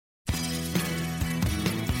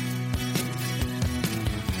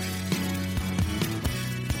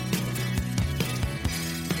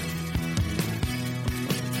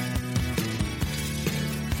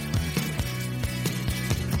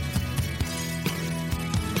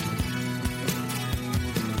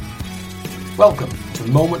Welcome to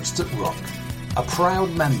Moments That Rock, a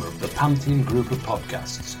proud member of the Pantheon group of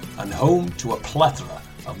podcasts and home to a plethora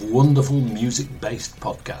of wonderful music-based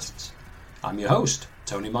podcasts. I'm your host,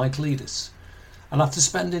 Tony Michaelidis, and after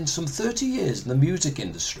spending some 30 years in the music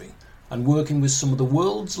industry and working with some of the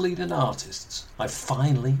world's leading artists, I've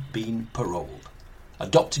finally been paroled,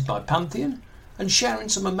 adopted by Pantheon and sharing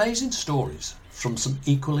some amazing stories from some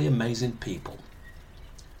equally amazing people.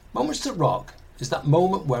 Moments That Rock is that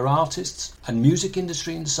moment where artists and music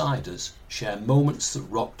industry insiders share moments that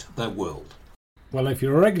rocked their world. Well, if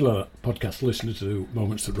you're a regular podcast listener to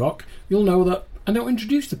Moments That Rock, you'll know that I don't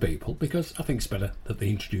introduce the people because I think it's better that they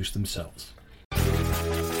introduce themselves.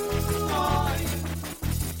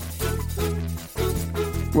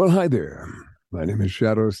 Well, hi there. My name is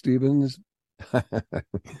Shadow Stevens.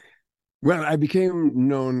 Well, I became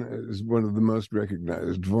known as one of the most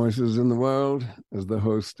recognized voices in the world as the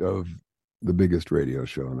host of the biggest radio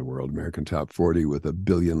show in the world, American Top 40, with 1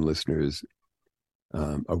 billion listeners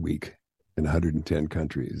a week in 110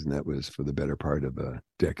 countries. And that was for the better part of a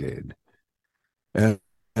decade. And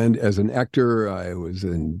as an actor, I was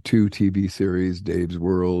in 2 TV series, Dave's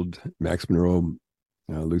World, Max Monroe,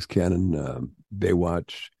 Loose Cannon,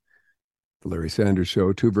 Baywatch, The Larry Sanders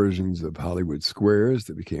Show, 2 versions of Hollywood Squares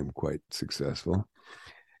that became quite successful.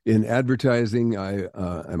 In advertising,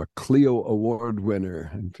 I'm a Clio Award winner.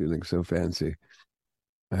 I'm feeling so fancy.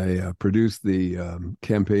 I produced the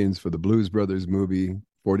campaigns for the Blues Brothers movie,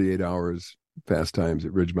 48 Hours, Fast Times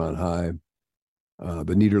at Ridgemont High,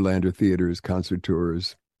 the Nederlander Theater's concert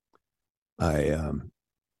tours.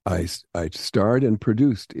 I starred and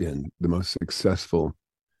produced in the most successful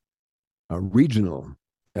regional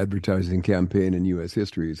advertising campaign in U.S.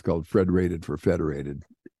 history. It's called Frederated for Federated.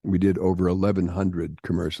 We did over 1,100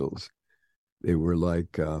 commercials. They were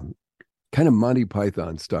like kind of Monty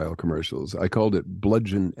Python style commercials. I called it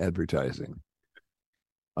bludgeon advertising.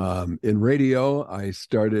 In radio, I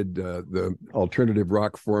started the alternative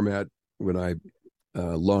rock format when I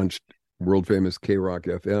launched world famous K-Rock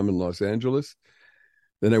FM in Los Angeles.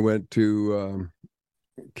 Then I went to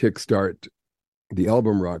kickstart the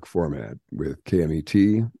album rock format with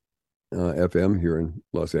KMET FM here in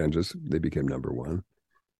Los Angeles. They became number 1.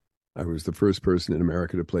 I was the first person in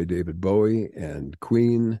America to play David Bowie and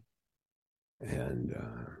Queen, and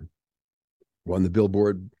won the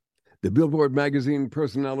Billboard Magazine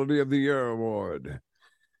Personality of the Year Award.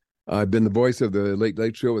 I've been the voice of the Late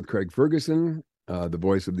Late Show with Craig Ferguson, the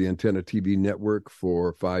voice of the Antenna TV network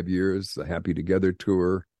for 5 years, the Happy Together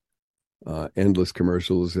tour, endless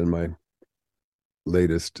commercials, and my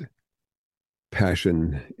latest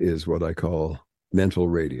passion is what I call mental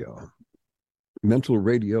radio.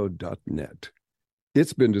 mentalradio.net.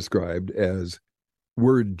 It's been described as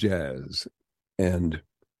word jazz and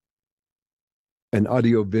an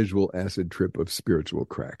audiovisual acid trip of spiritual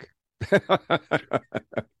crack.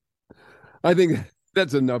 I think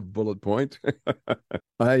that's enough bullet point.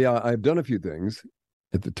 I've done a few things.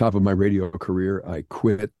 At the top of my radio career, I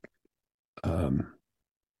quit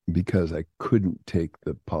because I couldn't take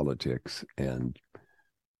the politics and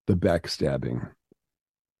the backstabbing.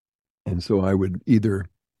 And so I would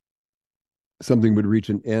something would reach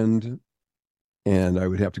an end and I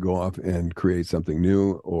would have to go off and create something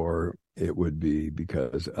new, or it would be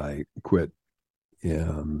because I quit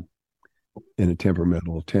in a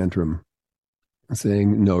temperamental tantrum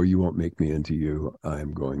saying, no, you won't make me into you.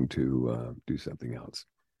 I'm going to do something else.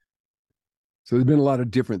 So there's been a lot of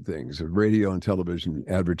different things, radio and television,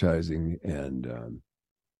 advertising, and,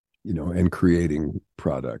 and creating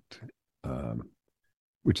product.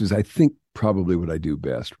 Which is, I think, probably what I do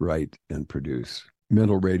best, write and produce.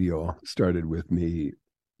 Mental radio started with me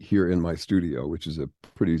here in my studio, which is a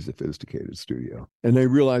pretty sophisticated studio. And I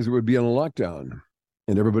realized it would be on a lockdown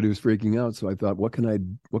and everybody was freaking out. So I thought, what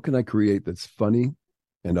can I create that's funny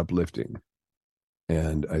and uplifting?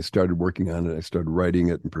 And I started working on it. I started writing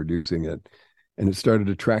it and producing it. And it started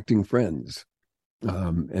attracting friends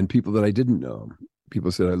and people that I didn't know.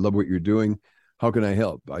 People said, I love what you're doing. How can I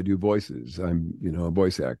help? I do voices. I'm, a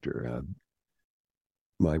voice actor.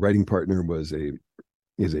 My writing partner is a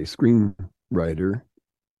screenwriter,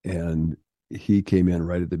 and he came in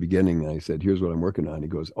right at the beginning. And I said, "Here's what I'm working on." He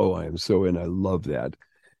goes, "Oh, I am so in. I love that."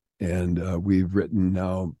 And we've written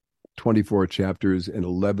now 24 chapters and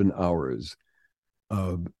 11 hours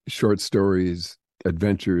of short stories,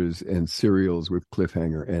 adventures, and serials with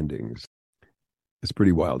cliffhanger endings. It's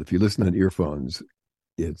pretty wild. If you listen on earphones,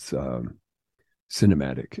 it's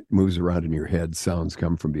cinematic. It moves around in your head. Sounds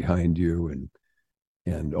come from behind you,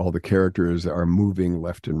 and all the characters are moving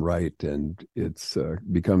left and right, and it's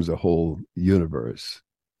becomes a whole universe.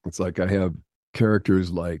 It's like I have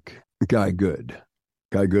characters like Guy Good.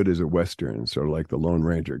 Guy Good is a Western, sort of like the Lone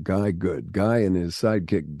Ranger. Guy Good. Guy and his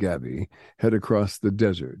sidekick Gabby head across the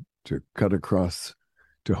desert to cut across,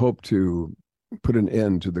 to hope to put an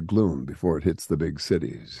end to the gloom before it hits the big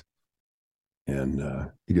cities. And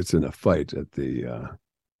he gets in a fight at the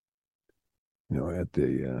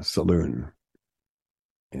saloon,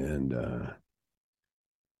 and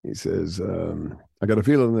he says, I got a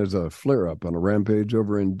feeling there's a flare-up on a rampage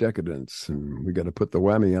over in Decadence, and we got to put the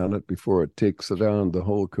whammy on it before it takes down the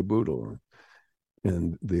whole caboodle.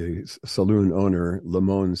 And the saloon owner,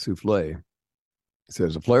 Limon Souffle,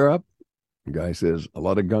 says, a flare-up? The guy says, a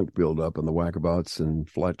lot of gunk build-up on the whackabouts and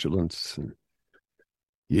flatulence. And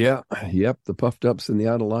yep, the puffed-ups and the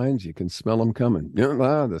out-of-lines, you can smell them coming.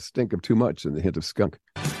 The stink of too much and the hint of skunk.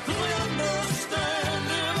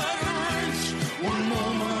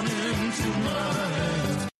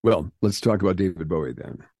 Well, let's talk about David Bowie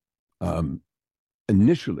then.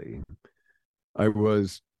 Initially, I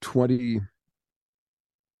was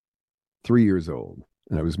 23 years old,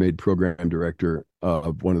 and I was made program director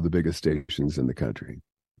of one of the biggest stations in the country.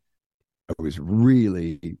 I was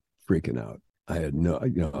really freaking out. I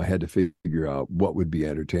had to figure out what would be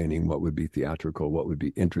entertaining, what would be theatrical, what would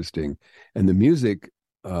be interesting. And the music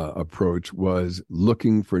approach was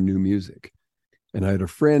looking for new music. And I had a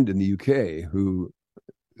friend in the UK who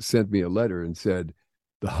sent me a letter and said,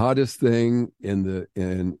 the hottest thing in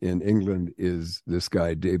England is this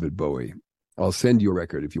guy, David Bowie. I'll send you a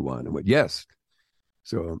record if you want. I went, yes.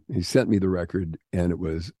 So he sent me the record, and it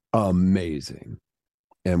was amazing.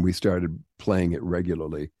 And we started playing it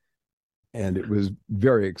regularly, and it was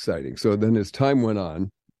very exciting. So then as time went on,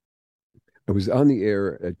 I was on the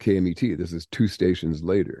air at KMET. This is 2 stations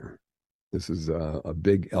later. This is a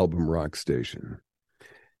big album rock station.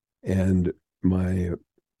 And my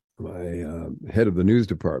head of the news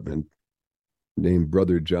department, named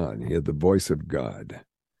Brother John, he had the voice of God.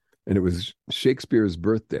 And it was Shakespeare's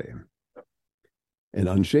birthday. And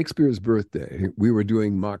on Shakespeare's birthday, we were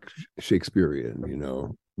doing mock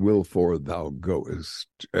Shakespearean, Willfore thou goest.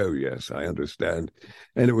 Oh, yes, I understand.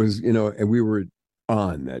 And it was, and we were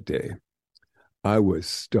on that day. I was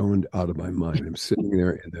stoned out of my mind. I'm sitting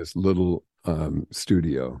there in this little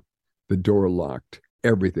studio, the door locked.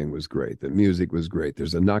 Everything was great. The music was great.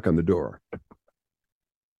 There's a knock on the door.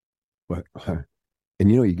 And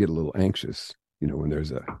you get a little anxious, when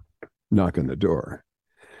there's a knock on the door.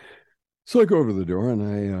 So I go over to the door and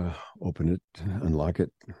I open it, unlock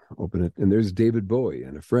it, open it. And there's David Bowie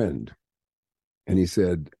and a friend. And he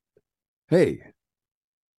said, hey,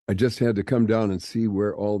 I just had to come down and see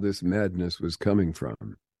where all this madness was coming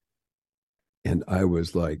from. And I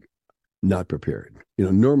was like, not prepared.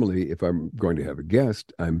 Normally, if I'm going to have a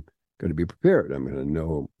guest, I'm going to be prepared. I'm going to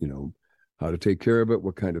know, how to take care of it,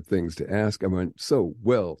 what kind of things to ask. I went,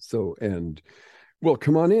 well,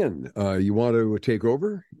 come on in. You want to take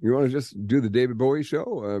over? You want to just do the David Bowie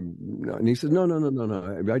show? And he said,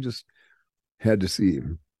 no. I just had to see,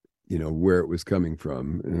 where it was coming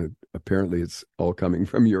from. And apparently it's all coming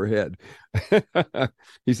from your head.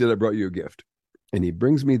 He said, I brought you a gift. And he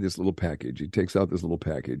brings me this little package. He takes out this little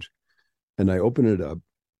package. And I open it up,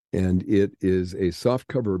 and it is a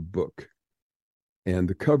softcover book. And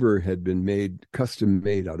the cover had been custom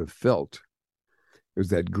made out of felt. It was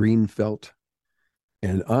that green felt.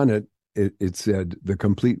 And on it, it said, The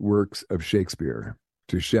Complete Works of Shakespeare,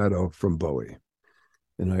 to Shadow from Bowie.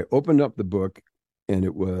 And I opened up the book, and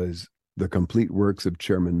it was The Complete Works of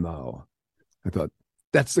Chairman Mao. I thought,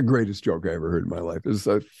 that's the greatest joke I ever heard in my life. It was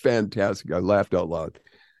fantastic. I laughed out loud.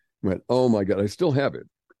 I went, oh my God, I still have it.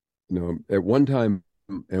 At one time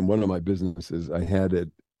in one of my businesses, I had it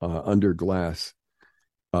under glass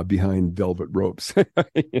behind velvet ropes.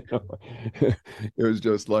 It was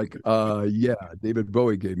just like, David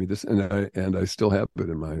Bowie gave me this, and I still have it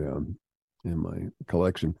in my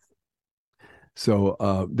collection. So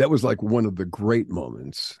that was like one of the great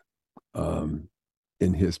moments in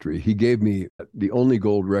history. He gave me the only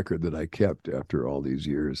gold record that I kept after all these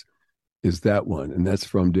years. Is that one, and that's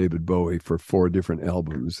from David Bowie for 4 different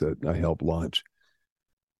albums that I helped launch,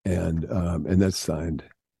 and that's signed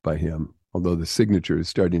by him. Although the signature is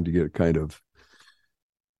starting to get kind of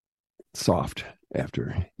soft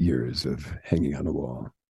after years of hanging on the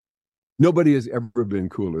wall. Nobody has ever been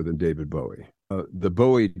cooler than David Bowie. The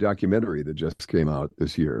Bowie documentary that just came out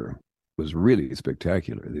this year was really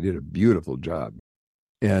spectacular. They did a beautiful job,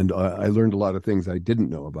 and I learned a lot of things I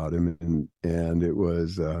didn't know about him, and it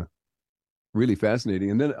was really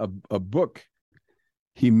fascinating. And then a book,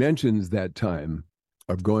 he mentions that time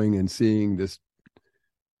of going and seeing this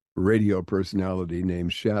radio personality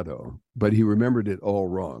named Shadow, but he remembered it all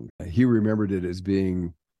wrong. He remembered it as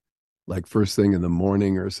being like first thing in the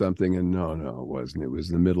morning or something. And no, it wasn't. It was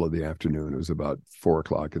in the middle of the afternoon. It was about 4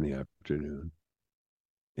 o'clock in the afternoon.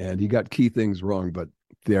 And he got key things wrong, but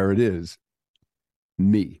there it is.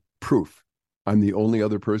 Me, proof. I'm the only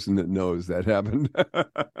other person that knows that happened.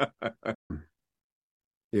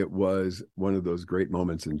 It was one of those great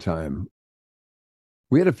moments in time.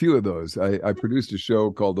 We had a few of those. I produced a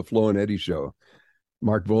show called The Flo and Eddie Show.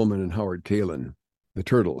 Mark Volman and Howard Kalin, the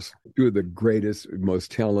Turtles, two of the greatest,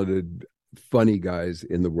 most talented, funny guys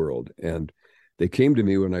in the world. And they came to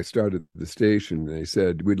me when I started the station, and they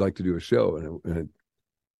said, we'd like to do a show. And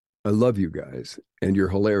I love you guys, and you're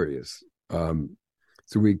hilarious.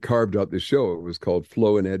 So we carved out the show. It was called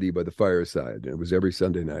Flo and Eddie by the Fireside. And it was every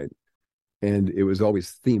Sunday night. And it was always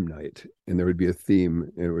theme night. And there would be a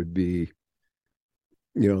theme, and it would be,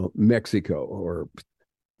 Mexico or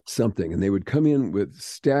something. And they would come in with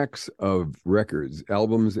stacks of records,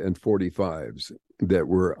 albums, and 45s that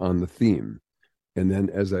were on the theme. And then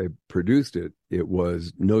as I produced it, it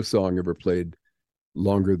was no song ever played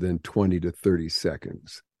longer than 20 to 30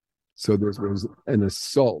 seconds. So there was an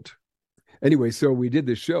assault. Anyway, so we did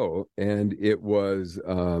the show, and it was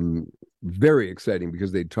very exciting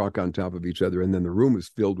because they'd talk on top of each other, and then the room was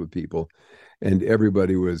filled with people, and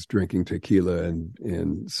everybody was drinking tequila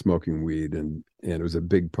and smoking weed, and it was a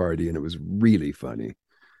big party, and it was really funny.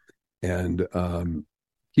 And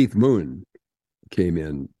Keith Moon came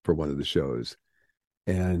in for one of the shows,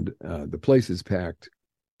 and the place is packed,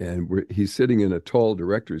 and he's sitting in a tall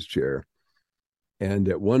director's chair, and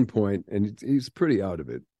at one point, and he's pretty out of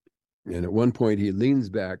it, and at one point he leans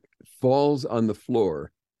back, falls on the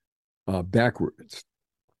floor backwards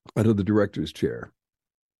out of the director's chair.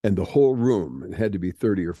 And the whole room, it had to be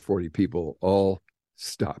 30 or 40 people, all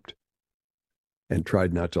stopped and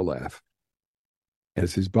tried not to laugh.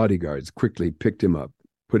 As his bodyguards quickly picked him up,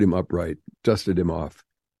 put him upright, dusted him off.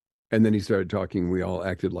 And then he started talking. We all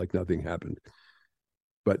acted like nothing happened.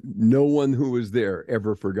 But no one who was there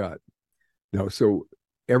ever forgot. Now, so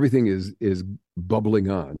everything is bubbling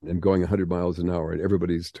on and going 100 miles an hour, and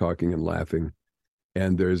everybody's talking and laughing.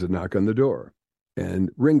 And there's a knock on the door, and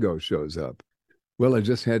Ringo shows up. Well, I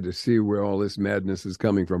just had to see where all this madness is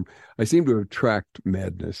coming from. I seem to attract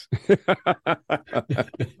madness.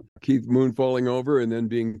 Keith Moon falling over and then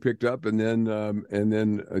being picked up, and then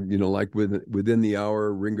like within the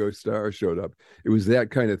hour, Ringo Starr showed up. It was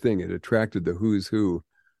that kind of thing. It attracted the who's who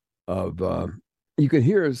of. You can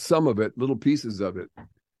hear some of it, little pieces of it,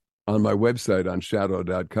 on my website on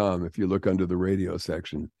shadow.com if you look under the radio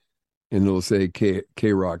section. And it'll say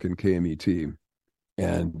K-Rock and KMET.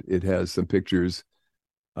 And it has some pictures.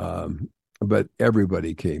 But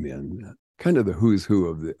everybody came in, kind of the who's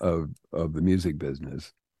who of the music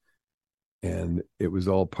business. And it was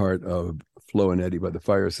all part of Flo and Eddie by the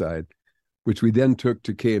Fireside, which we then took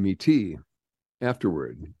to KMET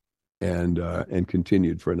afterward and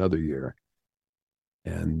continued for another year.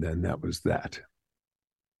 And then that was that.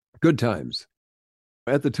 Good times.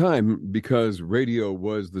 At the time, because radio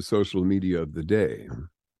was the social media of the day,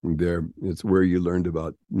 it's where you learned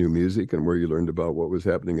about new music and where you learned about what was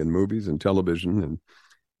happening in movies and television,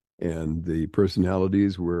 and the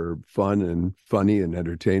personalities were fun and funny and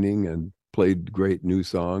entertaining and played great new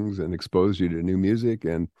songs and exposed you to new music.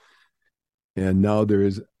 And now there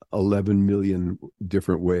is 11 million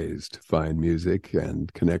different ways to find music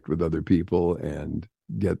and connect with other people and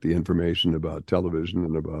get the information about television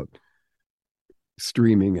and about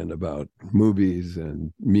streaming and about movies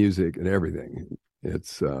and music and everything.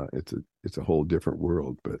 It's a whole different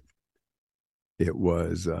world, but it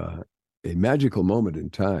was a magical moment in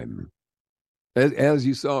time, as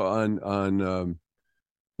you saw on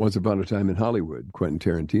Once Upon a Time in Hollywood, Quentin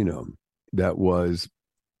Tarantino. That was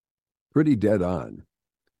pretty dead on.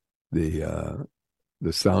 The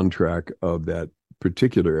soundtrack of that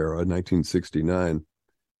particular era, 1969,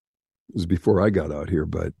 was before I got out here,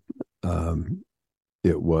 but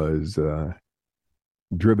it was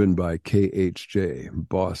driven by KHJ,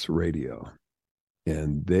 Boss Radio,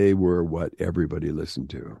 and they were what everybody listened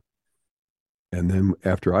to. And then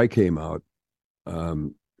after I came out,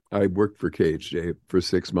 I worked for KHJ for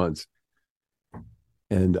 6 months,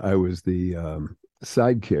 and I was the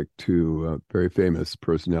sidekick to a very famous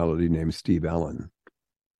personality named Steve Allen.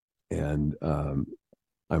 And I'm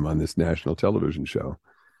on this national television show.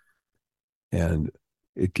 And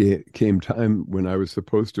it came time when I was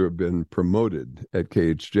supposed to have been promoted at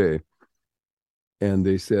KHJ. And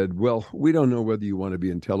they said, well, we don't know whether you want to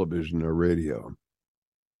be in television or radio.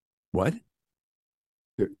 What?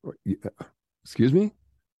 Excuse me?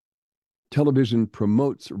 Television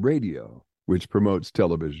promotes radio, which promotes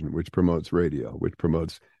television, which promotes radio, which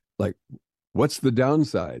promotes, like, what's the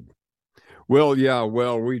downside? Well, yeah,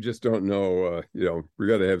 well, we just don't know. We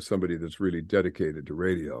got to have somebody that's really dedicated to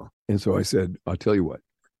radio. And so I said, I'll tell you what,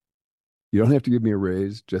 you don't have to give me a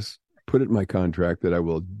raise. Just put it in my contract that I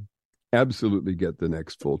will absolutely get the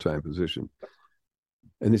next full-time position.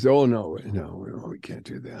 And they said, oh, no, we can't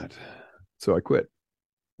do that. So I quit.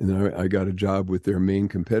 And then I got a job with their main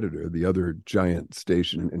competitor, the other giant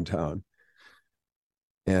station in town.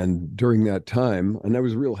 And during that time, and I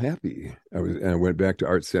was real happy. I went back to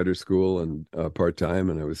art center school and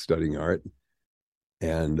part-time, and I was studying art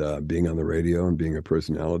and being on the radio and being a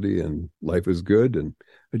personality, and life was good. And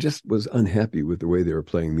I just was unhappy with the way they were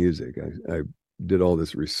playing music. I did all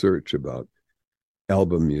this research about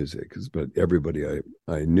album music, but everybody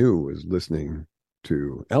I knew was listening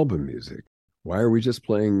to album music. Why are we just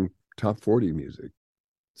playing top 40 music?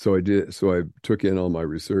 So I took in all my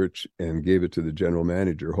research and gave it to the general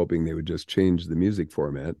manager, hoping they would just change the music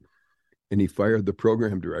format. And he fired the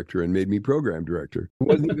program director and made me program director. I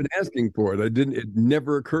wasn't even asking for it. It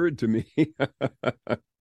never occurred to me.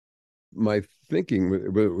 My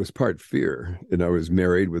thinking was part fear. And I was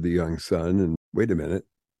married with a young son. And wait a minute,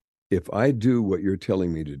 if I do what you're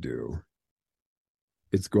telling me to do,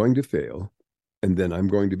 it's going to fail. And then I'm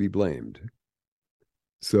going to be blamed.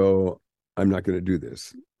 So I'm not going to do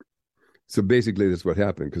this. So basically that's what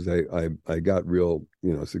happened, because I got real,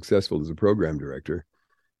 successful as a program director,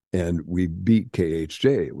 and we beat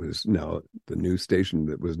KHJ. It was now the new station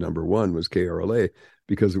that was number one was KRLA,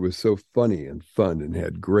 because it was so funny and fun and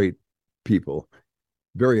had great people,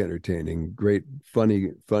 very entertaining, great,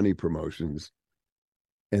 funny promotions.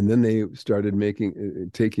 And then they started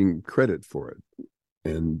taking credit for it.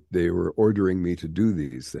 And they were ordering me to do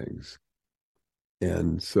these things.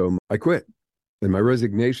 And so I quit. And my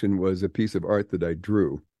resignation was a piece of art that I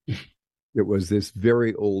drew. It was this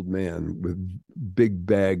very old man with big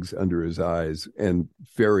bags under his eyes and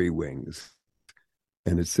fairy wings.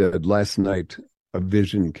 And it said, last night, a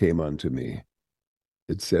vision came unto me.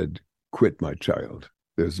 It said, quit, my child.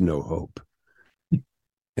 There's no hope.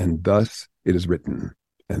 And thus it is written,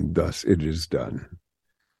 and thus it is done.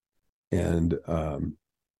 And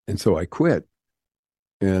so I quit.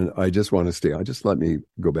 And I just want to stay on. Just let me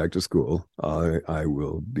go back to school. I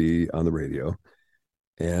will be on the radio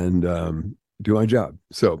and do my job.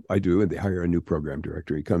 So I do, and they hire a new program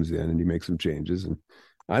director. He comes in and he makes some changes, and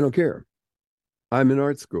I don't care. I'm in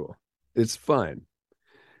art school. It's fine.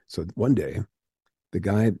 So one day,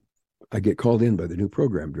 I get called in by the new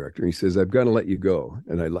program director. He says, I've got to let you go.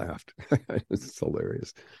 And I laughed. It's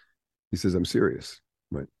hilarious. He says, I'm serious.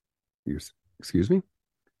 I went, excuse me?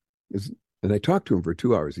 And I talked to him for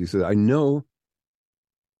 2 hours. He said, I know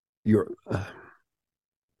he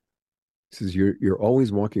says, you're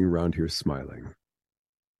always walking around here smiling.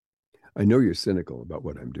 I know you're cynical about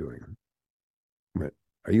what I'm doing. I went,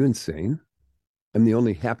 are you insane? I'm the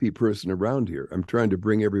only happy person around here. I'm trying to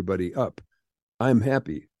bring everybody up. I'm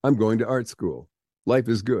happy. I'm going to art school. Life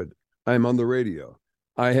is good. I'm on the radio.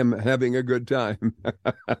 I am having a good time.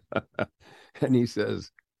 And he says,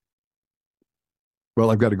 well,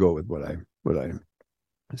 I've got to go with what I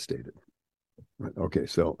stated. Okay,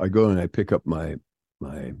 so I go and I pick up my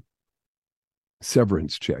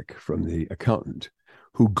severance check from the accountant,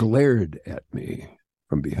 who glared at me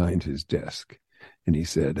from behind his desk. And he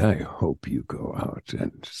said, I hope you go out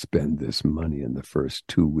and spend this money in the first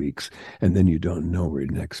 2 weeks, and then you don't know where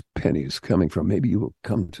your next penny is coming from. Maybe you will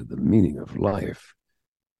come to the meaning of life.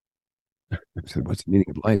 I said, what's the meaning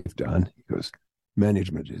of life, Don? He goes,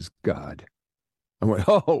 management is God. I went,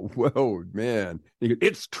 oh, whoa, man. He goes,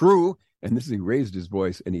 it's true. And he raised his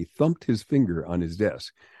voice and he thumped his finger on his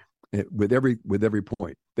desk with every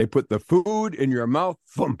point. They put the food in your mouth,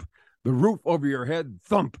 thump. The roof over your head,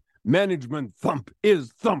 thump. Management, thump.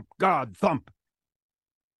 Is thump. God, thump.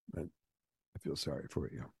 I feel sorry for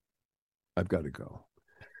you. I've got to go.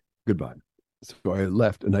 Goodbye. So I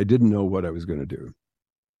left, and I didn't know what I was going to do.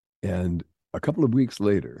 And a couple of weeks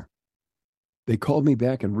later, they called me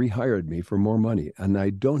back and rehired me for more money, and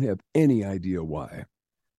I don't have any idea why.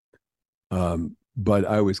 But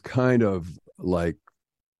I was kind of like,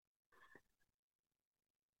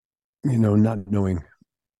 not knowing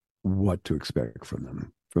what to expect from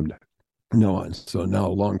them from now on. So now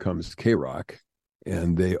along comes K-Rock,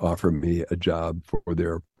 and they offer me a job for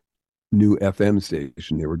their new FM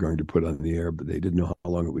station they were going to put on the air, but they didn't know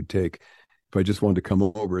how long it would take. If I just wanted to come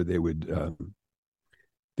over, they would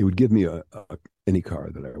give me any car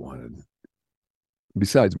that I wanted,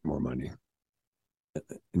 besides more money.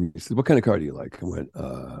 And he said, what kind of car do you like? I went,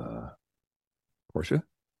 Porsche.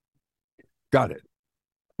 Got it.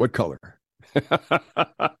 What color?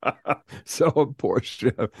 So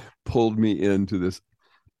Porsche pulled me into this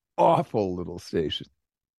awful little station.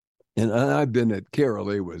 And I've been at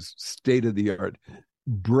KRLA, was state of the art,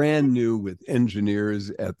 brand new, with engineers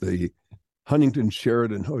at the Huntington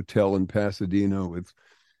Sheridan Hotel in Pasadena with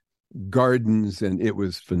gardens, and it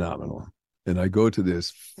was phenomenal. And I go to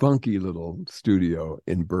this funky little studio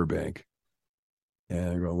in Burbank, and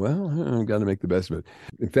I go, well, I've got to make the best of it.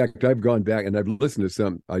 In fact, I've gone back and I've listened to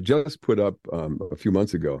some. I just put up a few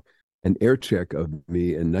months ago an air check of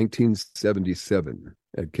me in 1977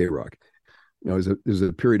 at K-Rock. Now, there's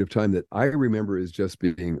a period of time that I remember as just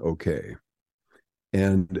being okay.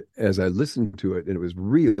 And as I listened to it, and it was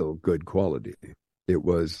real good quality, it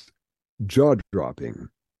was jaw-dropping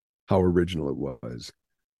how original it was.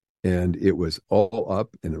 And it was all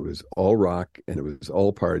up, and it was all rock, and it was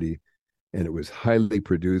all party, and it was highly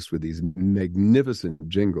produced with these magnificent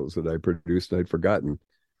jingles that I produced. I'd forgotten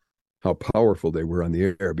how powerful they were on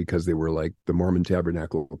the air, because they were like the Mormon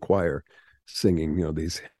Tabernacle Choir singing,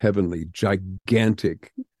 these heavenly,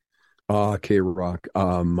 gigantic, K-Rock,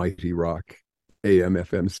 mighty rock, AM,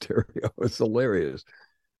 FM stereo. It's hilarious.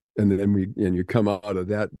 And then you come out of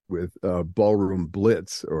that with Ballroom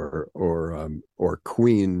Blitz or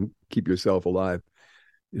Queen, Keep Yourself Alive.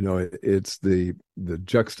 It's the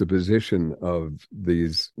juxtaposition of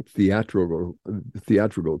these theatrical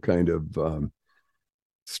kind of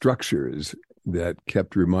structures that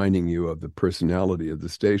kept reminding you of the personality of the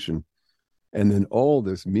station, and then all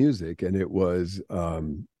this music. And it was at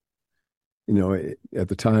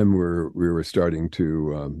the time we were starting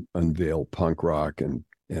to unveil punk rock, and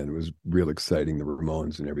it was real exciting, the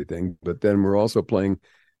Ramones and everything. But then we're also playing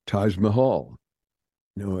Taj Mahal.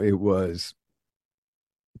 It was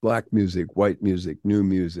black music, white music, new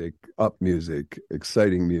music, up music,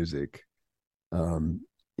 exciting music,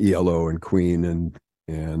 ELO and Queen,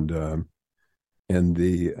 and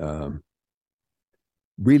the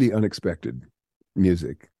really unexpected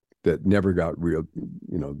music that never got real,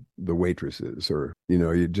 the Waitresses, or,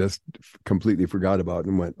 you just completely forgot about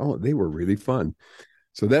and went, oh, they were really fun.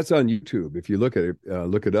 So that's on YouTube. If you look at it,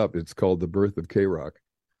 look it up. It's called The Birth of K-Rock.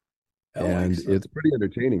 Oh, and excellent. It's pretty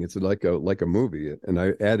entertaining. It's like a movie. And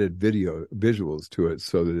I added visuals to it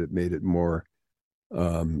so that it made it more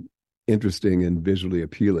interesting and visually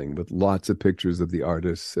appealing, with lots of pictures of the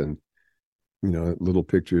artists, and, little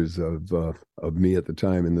pictures of me at the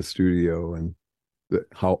time in the studio, and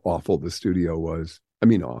how awful the studio was. I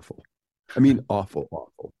mean, awful.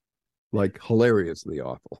 Awful. Like hilariously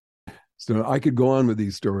awful. So I could go on with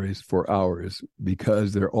these stories for hours,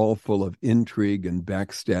 because they're all full of intrigue and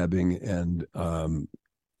backstabbing and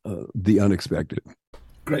the unexpected.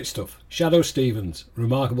 Great stuff. Shadoe Stevens,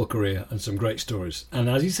 remarkable career and some great stories. And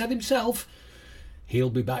as he said himself,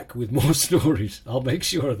 he'll be back with more stories. I'll make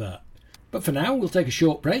sure of that. But for now, we'll take a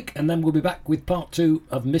short break, and then we'll be back with part 2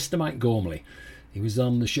 of Mr. Mike Gormley. He was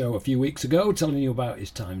on the show a few weeks ago telling you about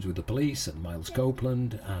his times with the Police and Miles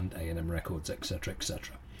Copeland and A&M Records, etc.,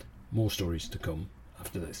 etc. More stories to come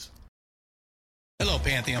after this. Hello,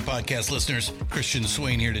 Pantheon Podcast listeners. Christian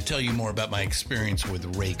Swain here to tell you more about my experience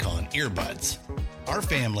with Raycon earbuds. Our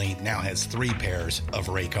family now has 3 pairs of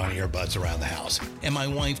Raycon earbuds around the house, and my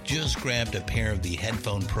wife just grabbed a pair of the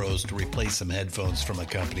Headphone Pros to replace some headphones from a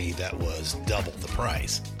company that was double the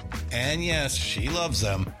price. And yes, she loves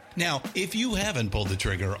them. Now, if you haven't pulled the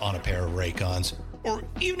trigger on a pair of Raycons, or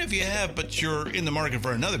even if you have, but you're in the market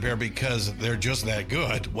for another pair because they're just that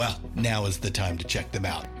good, well, now is the time to check them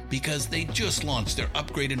out, because they just launched their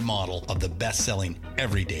upgraded model of the best-selling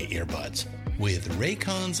everyday earbuds. With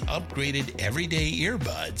Raycon's upgraded everyday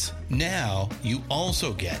earbuds, now you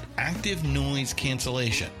also get active noise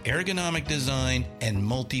cancellation, ergonomic design, and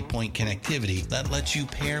multi-point connectivity that lets you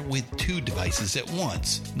pair with 2 devices at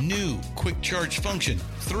once. New quick charge function,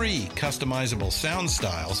 3 customizable sound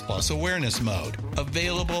styles, plus awareness mode.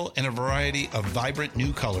 Available in a variety of vibrant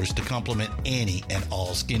new colors to complement any and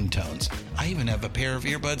all skin tones. I even have a pair of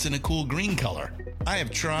earbuds in a cool green color. I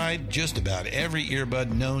have tried just about every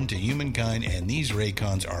earbud known to humankind, and these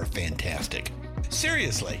Raycons are fantastic.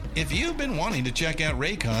 Seriously, if you've been wanting to check out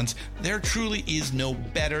Raycons, there truly is no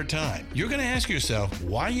better time. You're going to ask yourself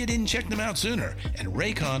why you didn't check them out sooner, and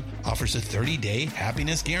Raycon offers a 30-day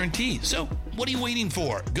happiness guarantee. So what are you waiting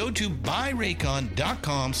for? Go to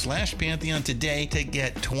buyraycon.com/Pantheon today to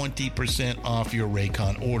get 20% off your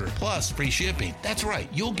Raycon order, plus free shipping. That's right,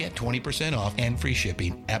 you'll get 20% off and free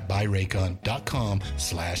shipping at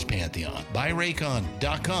buyraycon.com/Pantheon.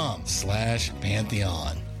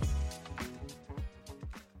 buyraycon.com/Pantheon.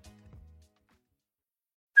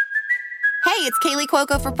 Hey, it's Kaylee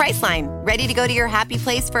Cuoco for Priceline. Ready to go to your happy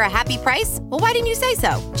place for a happy price? Well, why didn't you say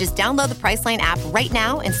so? Just download the Priceline app right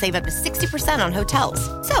now and save up to 60% on hotels.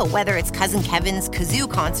 So whether it's Cousin Kevin's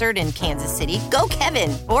Kazoo Concert in Kansas City, go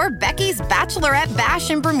Kevin, or Becky's Bachelorette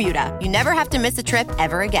Bash in Bermuda, you never have to miss a trip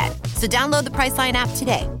ever again. So download the Priceline app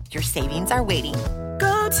today. Your savings are waiting.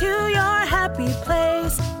 Go to your happy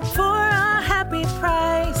place for a happy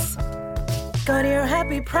price. Go to your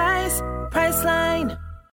happy price, Priceline.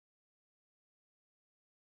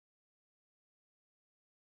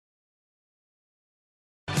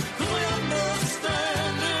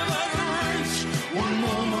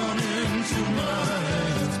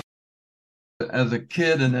 As a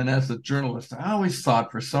kid and then as a journalist, I always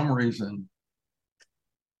thought for some reason,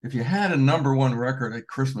 if you had a number one record at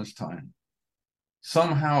Christmas time,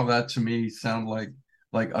 somehow that to me sounded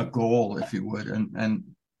like a goal, if you would. And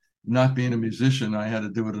not being a musician, I had to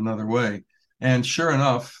do it another way. And sure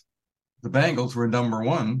enough, the Bangles were number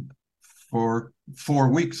one for 4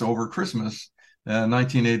 weeks over Christmas,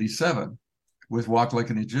 1987, with "Walk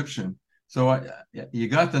Like an Egyptian." So you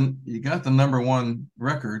got the number one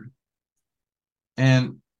record,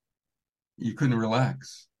 and you couldn't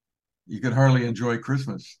relax. You could hardly enjoy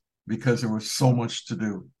Christmas because there was so much to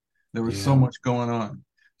do. There was so much going on.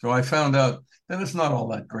 So I found out that it's not all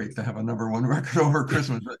that great to have a number one record over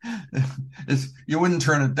Christmas. You wouldn't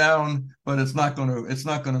turn it down, but it's not going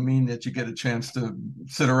to mean that you get a chance to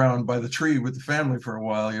sit around by the tree with the family for a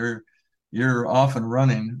while. You're off and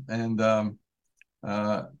running, and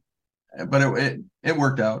but it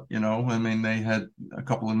worked out. I mean, they had a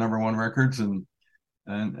couple of number one records and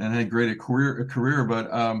had a career, but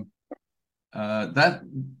that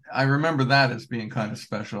I remember that as being kind of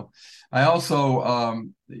special. I also,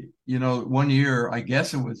 one year, I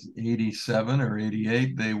guess it was 87 or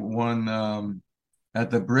 88, they won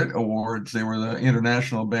at the Brit Awards. They were the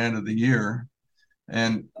International Band of the Year,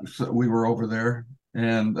 and so we were over there,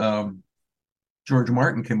 and George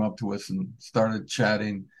Martin came up to us and started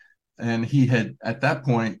chatting, and at that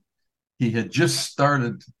point he had just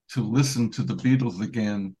started to listen to the Beatles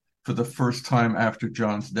again for the first time after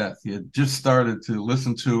John's death. He had just started to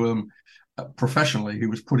listen to him professionally. He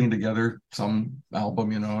was putting together some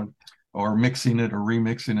album, or mixing it or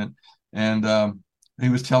remixing it. And he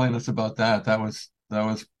was telling us about that. That was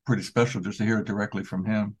pretty special just to hear it directly from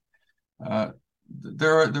him.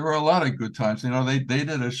 There were a lot of good times. They did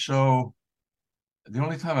a show. The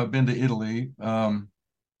only time I've been to Italy,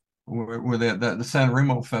 where they had the San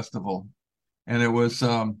Remo Festival, and it was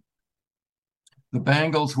the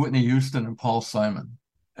Bangles, Whitney Houston, and Paul Simon.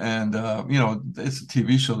 And it's a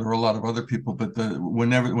TV show. There were a lot of other people, but when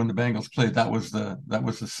the Bangles played, that was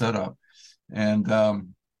the setup. And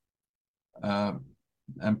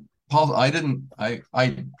Paul,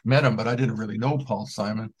 I met him, but I didn't really know Paul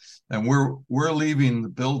Simon. And we're leaving the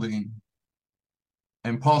building,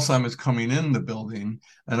 and Paul Simon's coming in the building,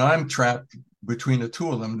 and I'm trapped between the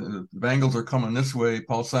two of them. The Bangles are coming this way,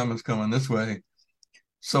 Paul Simon's coming this way.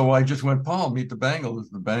 So I just went, "Paul, meet the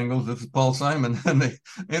Bangles." The Bangles, this is Paul Simon. And they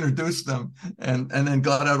introduced them and then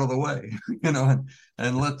got out of the way,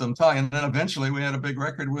 and let them talk. And then eventually we had a big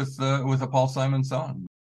record with a Paul Simon song.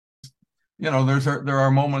 There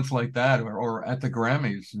are moments like that, or at the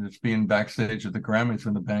Grammys, it's being backstage at the Grammys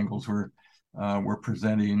when the Bangles were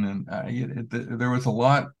presenting. And there was a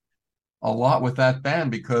lot with that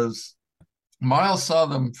band, because Miles saw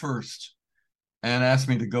them first and asked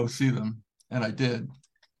me to go see them. And I did.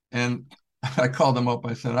 And I called them up.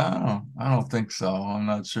 I said, I don't think so. I'm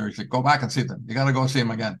not sure. He said, "Go back and see them. You got to go see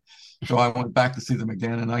them again." So I went back to see them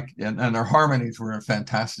again, and their harmonies were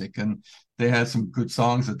fantastic, and they had some good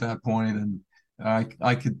songs at that point, and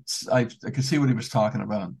I could see what he was talking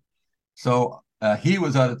about. So he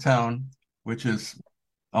was out of town, which is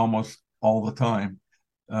almost all the time,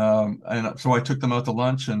 and so I took them out to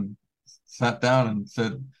lunch and sat down and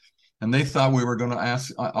said, and they thought we were going to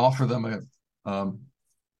offer them a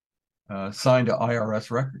signed to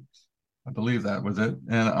IRS Records. I believe that was it.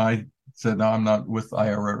 And I said, "No, I'm not with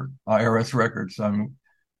IRS Records. We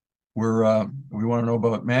want to know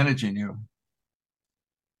about managing you."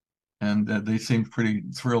 And they seemed pretty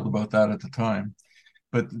thrilled about that at the time.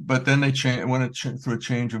 But then they went through a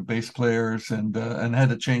change of bass players and had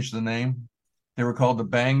to change the name. They were called the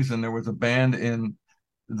Bangs, and there was a band in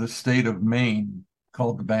the state of Maine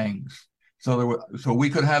called the Bangs. So we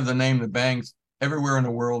could have the name the Bangs everywhere in the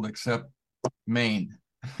world except Maine,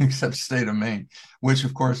 except state of Maine, which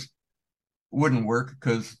of course wouldn't work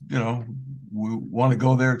because we want to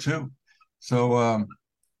go there too. So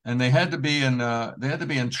and they had to be in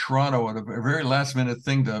Toronto at a very last minute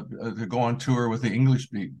thing to go on tour with the English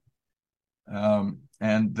Beat.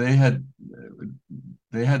 And they had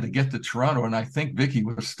to get to Toronto, and I think Vicky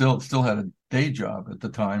was still had a day job at the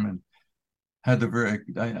time, and had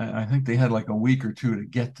I think they had like a week or two to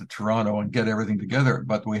get to Toronto and get everything together,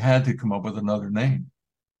 but we had to come up with another name.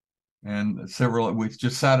 And we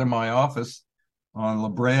just sat in my office on La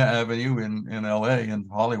Brea Avenue in LA, in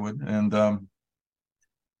Hollywood, and the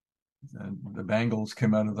Bangles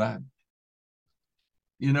came out of that.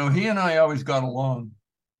 You know, he and I always got along,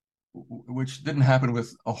 which didn't happen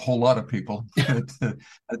with a whole lot of people at the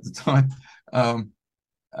time.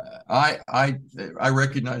 I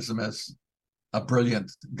recognize him as a brilliant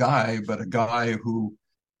guy, but a guy who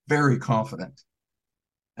very confident.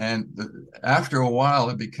 And after a while,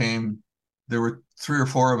 there were 3 or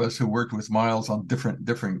 4 of us who worked with Miles on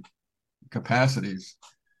different capacities,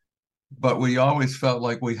 but we always felt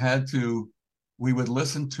like we would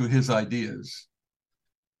listen to his ideas.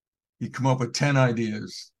 He'd come up with 10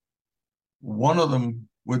 ideas. One of them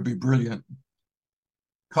would be brilliant.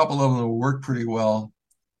 A couple of them would work pretty well,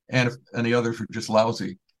 and the others were just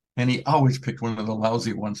lousy. And he always picked one of the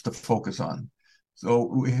lousy ones to focus on. So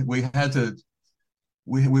we would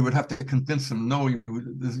have to convince him, no,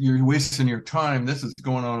 you're wasting your time. This is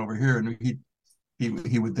going on over here. And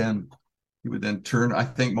he would then turn, I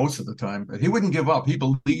think most of the time, but he wouldn't give up. He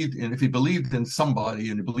believed in, if he believed in somebody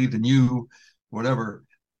and he believed in you, whatever,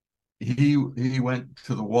 he went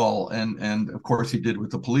to the wall. And of course he did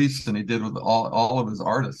with the Police, and he did with all of his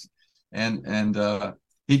artists. And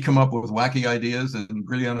he'd come up with wacky ideas and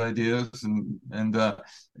brilliant ideas, and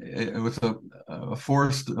it was a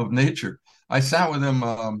force of nature. I sat with him.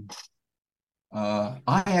 I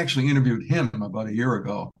actually interviewed him about a year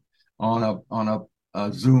ago on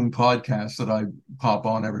a Zoom podcast that I pop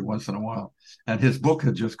on every once in a while, and his book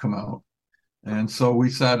had just come out, and so we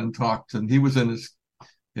sat and talked. And he was in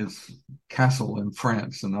his castle in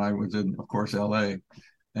France, and I was in, of course, LA,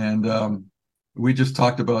 and we just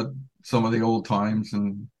talked about some of the old times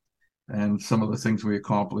and some of the things we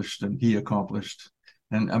accomplished and he accomplished,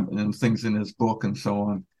 and things in his book and so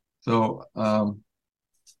on. So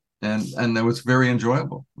and it was very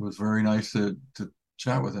enjoyable. It was very nice to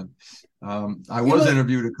chat with him. I was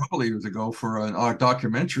interviewed a couple of years ago for a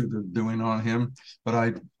documentary they're doing on him, but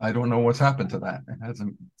I don't know what's happened to that. It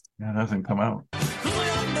hasn't come out.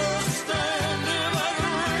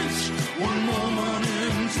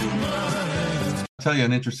 I'll tell you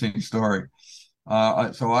an interesting story.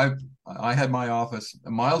 So I had my office.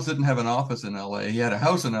 Miles didn't have an office in LA. He had a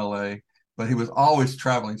house in LA, but he was always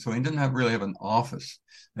traveling, so he didn't really have an office.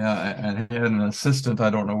 And he had an assistant.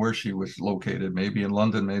 I don't know where she was located. Maybe in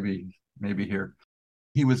London, maybe here.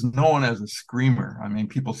 He was known as a screamer. I mean,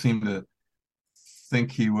 people seem to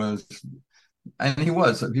think he was, and he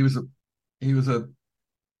was. He was a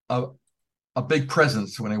big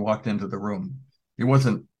presence when he walked into the room. He was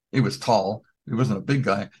tall. He wasn't a big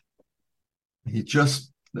guy. He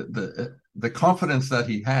just, the confidence that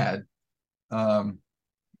he had him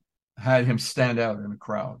stand out in a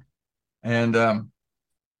crowd. And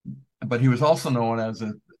but he was also known as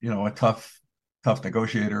a tough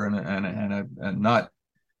negotiator and not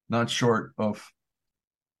short of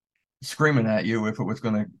screaming at you if it was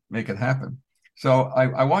going to make it happen. So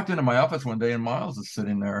I walked into my office one day, and Miles is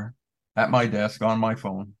sitting there at my desk on my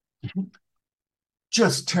phone,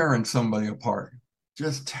 just tearing somebody apart,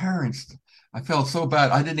 just tearing. I felt so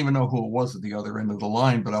bad. I didn't even know who it was at the other end of the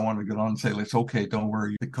line, but I wanted to get on and say, it's okay, don't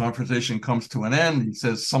worry. The conversation comes to an end. He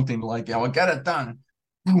says something like, yeah, well, get it done.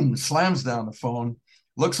 Boom, slams down the phone,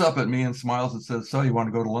 looks up at me and smiles and says, so you want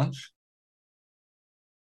to go to lunch?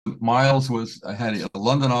 Miles had a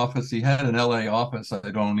London office. He had an LA office.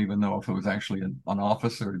 I don't even know if it was actually an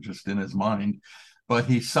office or just in his mind, but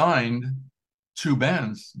he signed 2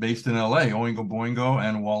 bands based in LA, Oingo Boingo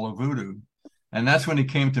and Wall of Voodoo. And that's when he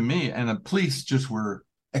came to me, and the police just were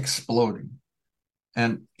exploding.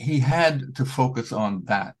 And he had to focus on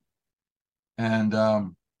that. And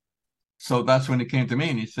so that's when he came to me,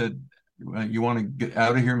 and he said, you want to get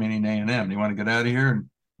out of here, meaning A&M. You want to get out of here, and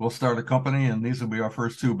we'll start a company, and these will be our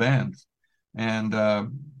first 2 bands. And it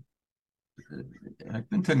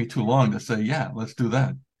didn't take me too long to say, yeah, let's do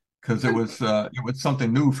that. Because it was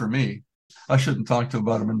something new for me. I shouldn't talk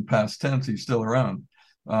about him in the past tense. He's still around.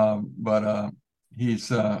 But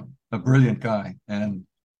he's a brilliant guy. And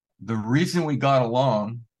the reason we got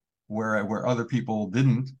along where other people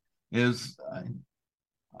didn't is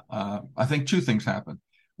I think 2 things happened.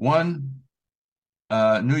 One,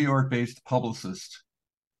 New York-based publicist,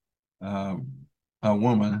 a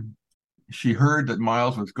woman, she heard that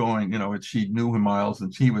Miles was going, she knew him, Miles,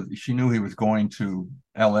 and she knew he was going to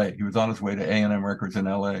LA. He was on his way to A&M Records in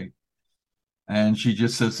LA. And she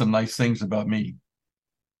just said some nice things about me,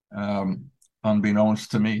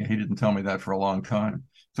 unbeknownst to me. He didn't tell me that for a long time.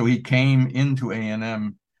 So he came into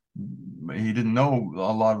A&M. He didn't know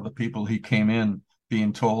a lot of the people. He came in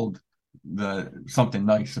being told something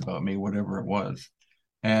nice about me, whatever it was.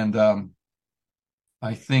 And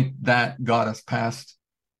I think that got us past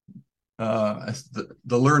the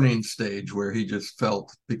learning stage, where he just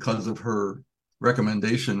felt because of her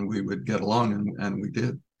recommendation we would get along, and we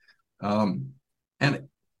did. And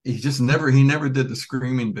he never did the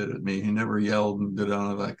screaming bit at me. He never yelled and did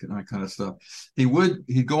all of that kind of stuff.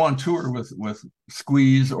 He'd go on tour with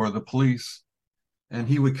Squeeze or the Police, and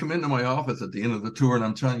he would come into my office at the end of the tour, and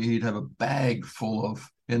I'm telling you, he'd have a bag full of,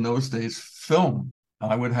 in those days, film.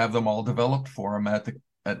 I would have them all developed for him at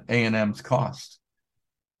A&M's cost.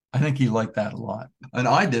 I think he liked that a lot. And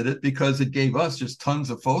I did it because it gave us just tons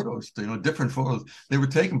of photos, different photos. They were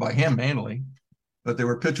taken by him mainly, but there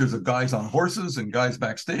were pictures of guys on horses and guys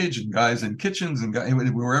backstage and guys in kitchens and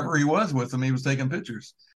wherever he was with them, he was taking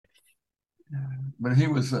pictures. But he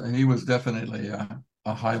was definitely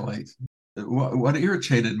a highlight. What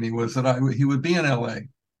irritated me was that he would be in LA.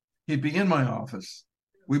 He'd be in my office.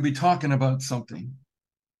 We'd be talking about something,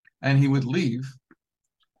 and he would leave.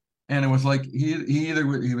 And it was like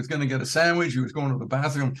he was going to get a sandwich, he was going to the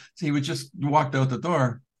bathroom, so he would just walk out the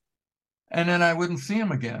door, and then I wouldn't see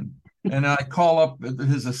him again. And I call up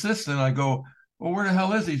his assistant. I go, "Well, where the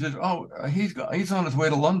hell is he?" He says, "Oh, he's on his way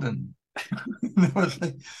to London." I was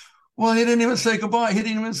like, well, he didn't even say goodbye. He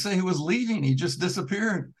didn't even say he was leaving. He just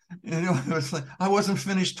disappeared. It was like I wasn't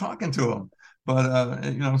finished talking to him. But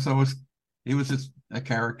so he was just a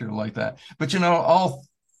character like that. But all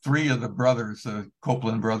three of the brothers,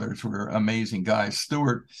 Copeland brothers, were amazing guys.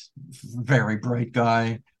 Stewart, very bright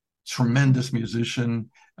guy, tremendous musician,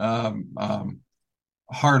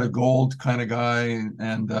 heart of gold kind of guy,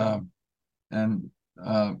 and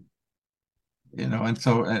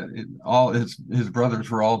so all his brothers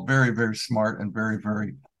were all very, very smart and very,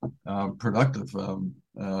 very productive.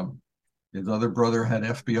 His other brother had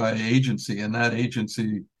FBI agency, and that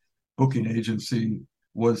booking agency,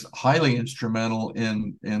 was highly instrumental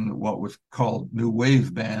in what was called new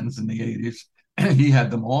wave bands in the 80s. He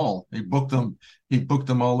had them all. He booked them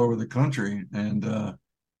all over the country, and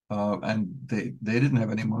they didn't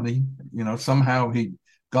have any money. Somehow he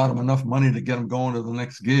got them enough money to get them going to the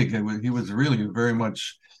next gig. He was really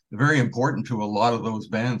very important to a lot of those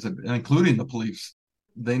bands, including the Police.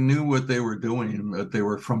 They knew what they were doing, but they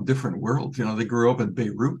were from different worlds. They grew up in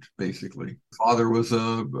Beirut, basically. Father was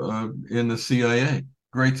in the CIA.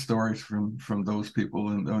 Great stories from those people,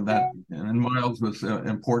 and Miles was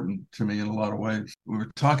important to me in a lot of ways. We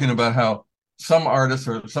were talking about how some artists,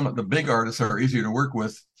 or some of the big artists, are easier to work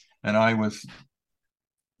with, and I was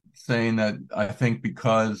saying that I think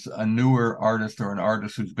because a newer artist, or an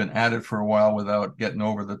artist who's been at it for a while without getting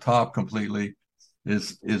over the top completely,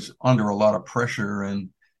 is under a lot of pressure, and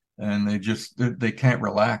they can't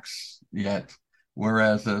relax yet,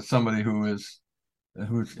 whereas somebody who has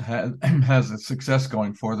a success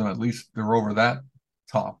going for them, at least they're over that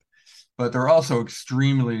top. But they're also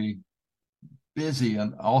extremely busy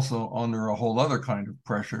and also under a whole other kind of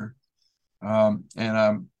pressure. And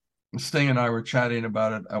Sting and I were chatting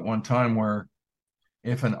about it at one time, where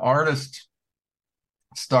if an artist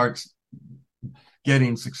starts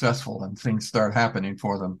getting successful and things start happening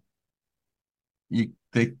for them,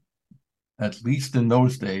 they, at least in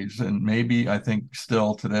those days, and maybe I think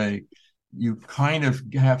still today, you kind of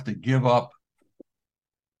have to give up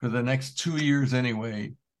for the next 2 years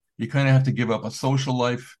anyway. You kind of have to give up a social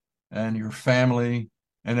life and your family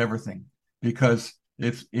and everything, because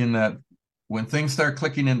when things start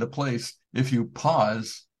clicking into place, if you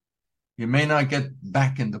pause, you may not get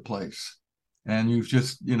back into place, and you've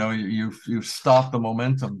just you've stopped the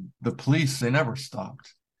momentum. The Police, they never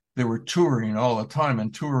stopped. They were touring all the time,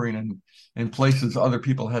 and touring in places other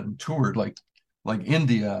people hadn't toured, like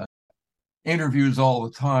India. Interviews all the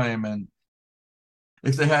time, and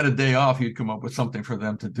if they had a day off, you'd come up with something for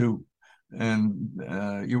them to do, and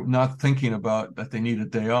you're not thinking about that they need a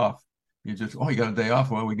day off. You just, you got a day off,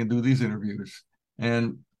 well, we can do these interviews,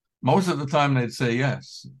 and most of the time they'd say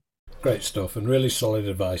yes. Great stuff, and really solid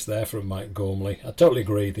advice there from Mike Gormley. I totally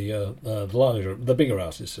agree. The bigger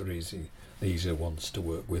artists are the easier ones to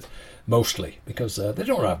work with, mostly because they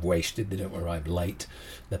don't arrive wasted, they don't arrive late,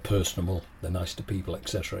 they're personable, they're nice to people,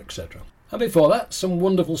 etc., etc. And before that, some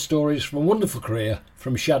wonderful stories from a wonderful career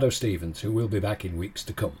from Shadow Stevens, who will be back in weeks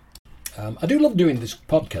to come. I do love doing this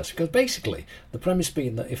podcast because basically the premise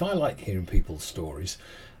being that if I like hearing people's stories,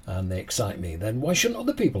 and they excite me, then why shouldn't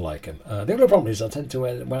other people like them? The other problem is I tend to,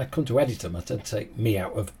 when I come to edit them, I tend to take me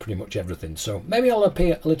out of pretty much everything. So maybe I'll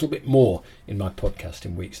appear a little bit more in my podcast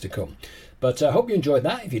in weeks to come. But I hope you enjoyed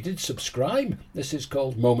that. If you did, subscribe. This is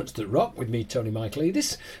called Moments That Rock with me, Tony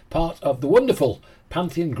Michaelidis, part of the wonderful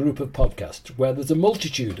Pantheon group of podcasts, where there's a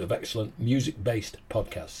multitude of excellent music-based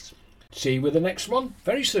podcasts. See you with the next one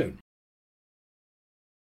very soon.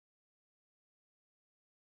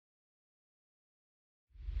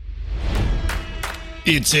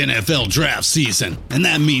 It's NFL draft season, and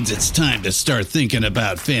that means it's time to start thinking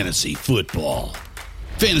about fantasy football.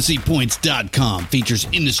 FantasyPoints.com features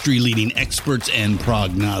industry-leading experts and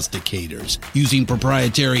prognosticators using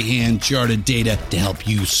proprietary hand-charted data to help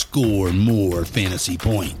you score more fantasy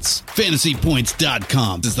points.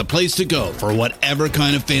 FantasyPoints.com is the place to go for whatever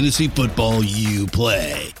kind of fantasy football you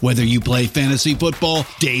play. Whether you play fantasy football,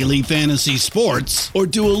 daily fantasy sports, or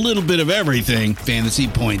do a little bit of everything, Fantasy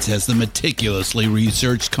Points has the meticulously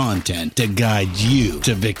researched content to guide you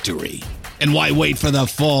to victory. And why wait for the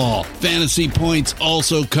fall? Fantasy Points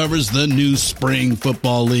also covers the new spring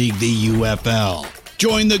football league, the UFL.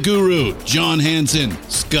 Join the guru, John Hansen,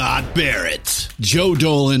 Scott Barrett, Joe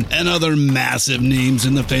Dolan, and other massive names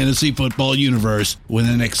in the fantasy football universe with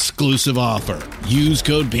an exclusive offer. Use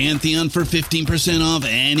code Pantheon for 15% off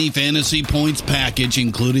any Fantasy Points package,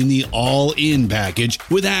 including the all-in package,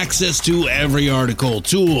 with access to every article,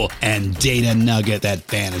 tool, and data nugget that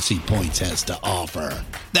Fantasy Points has to offer.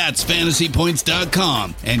 That's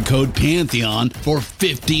FantasyPoints.com and code Pantheon for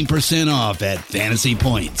 15% off at Fantasy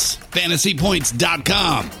Points.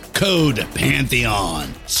 FantasyPoints.com, code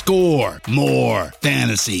Pantheon. Score more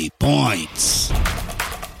fantasy points.